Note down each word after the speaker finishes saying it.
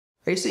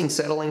Are you seeing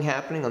settling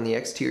happening on the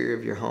exterior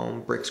of your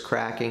home, bricks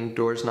cracking,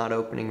 doors not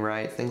opening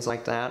right, things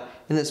like that?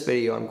 In this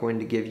video, I'm going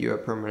to give you a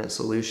permanent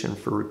solution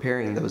for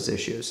repairing those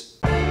issues.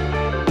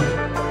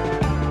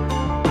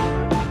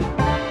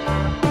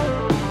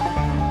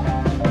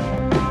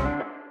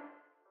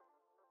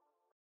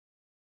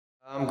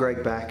 I'm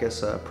Greg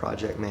Backus, a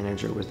project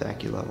manager with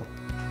AccuLevel.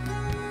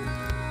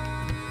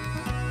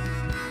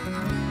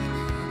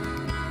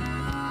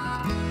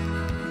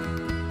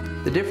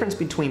 The difference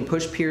between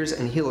push piers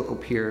and helical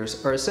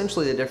piers are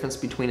essentially the difference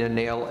between a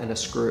nail and a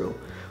screw.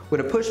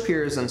 When a push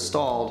pier is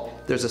installed,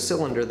 there's a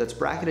cylinder that's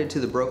bracketed to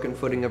the broken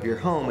footing of your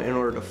home in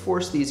order to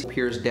force these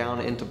piers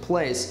down into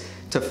place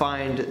to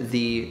find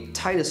the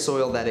tightest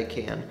soil that it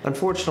can.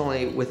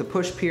 Unfortunately, with a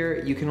push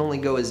pier, you can only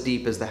go as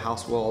deep as the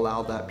house will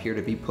allow that pier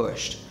to be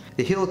pushed.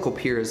 The helical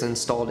pier is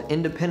installed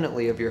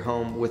independently of your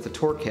home with a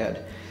torque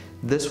head.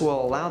 This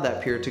will allow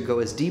that pier to go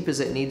as deep as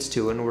it needs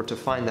to in order to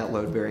find that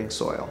load-bearing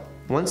soil.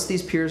 Once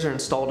these piers are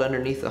installed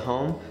underneath the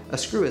home, a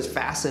screw is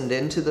fastened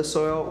into the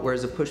soil,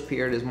 whereas a push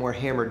pier is more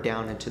hammered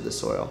down into the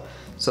soil.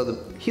 So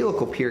the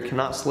helical pier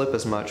cannot slip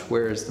as much,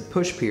 whereas the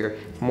push pier,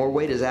 if more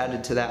weight is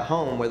added to that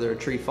home, whether a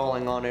tree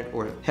falling on it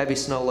or heavy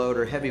snow load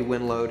or heavy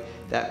wind load,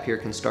 that pier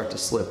can start to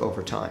slip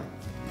over time.